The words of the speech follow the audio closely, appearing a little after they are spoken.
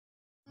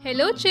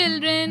Hello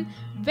children,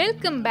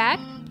 welcome back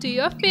to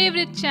your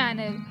favorite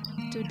channel.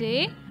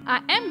 Today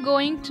I am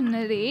going to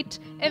narrate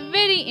a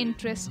very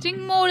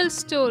interesting moral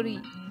story.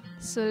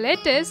 So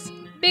let us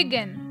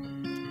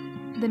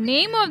begin. The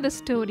name of the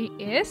story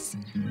is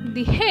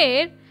The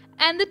Hare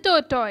and the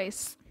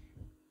Tortoise.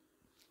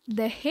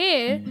 The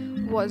hare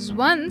was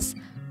once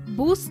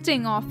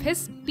boasting of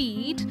his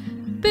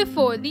speed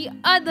before the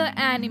other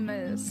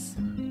animals.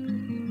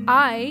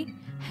 "I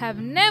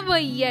have never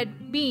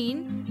yet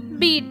been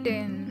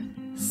beaten,"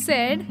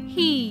 said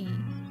he.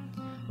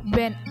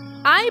 "When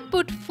I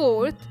put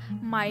forth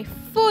my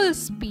full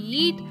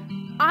speed,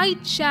 I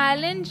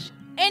challenge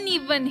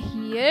anyone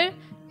here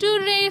to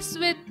race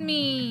with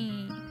me."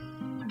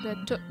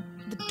 The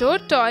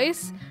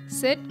tortoise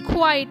said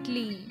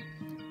quietly,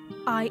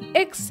 "I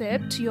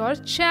accept your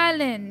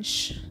challenge."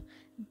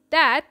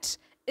 "That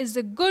is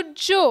a good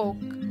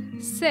joke,"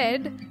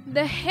 said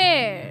the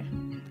hare.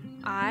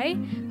 "I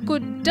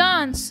could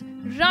dance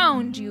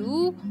round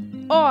you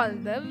all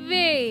the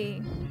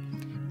way."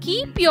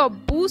 "Keep your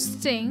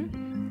boasting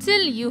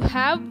till you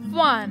have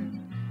won,"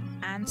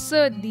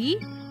 answered the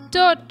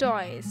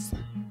tortoise.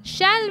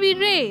 "Shall we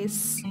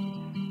race?"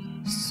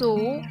 So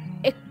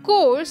a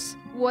course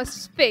was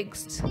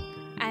fixed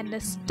and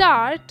a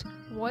start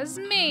was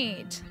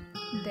made.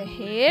 The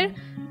hare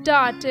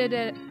darted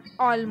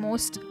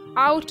almost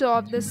out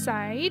of the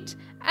sight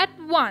at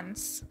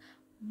once,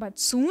 but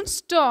soon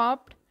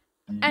stopped,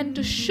 and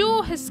to show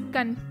his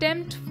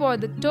contempt for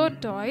the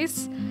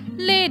tortoise,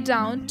 lay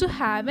down to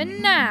have a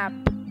nap.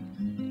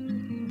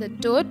 The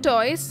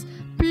tortoise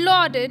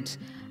plodded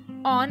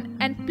on,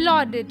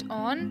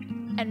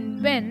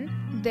 and when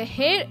the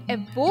hare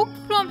awoke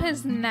from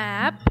his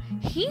nap,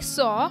 he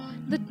saw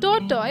the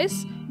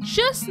tortoise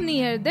just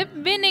near the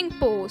winning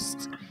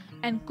post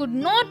and could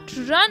not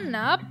run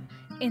up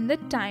in the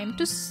time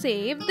to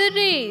save the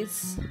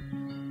race.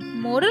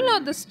 Moral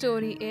of the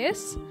story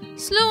is,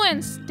 slow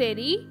and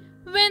steady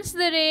wins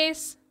the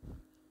race.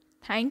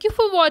 Thank you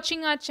for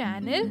watching our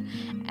channel,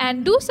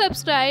 and do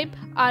subscribe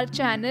our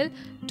channel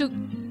to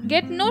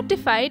get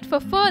notified for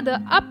further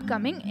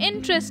upcoming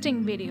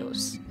interesting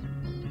videos.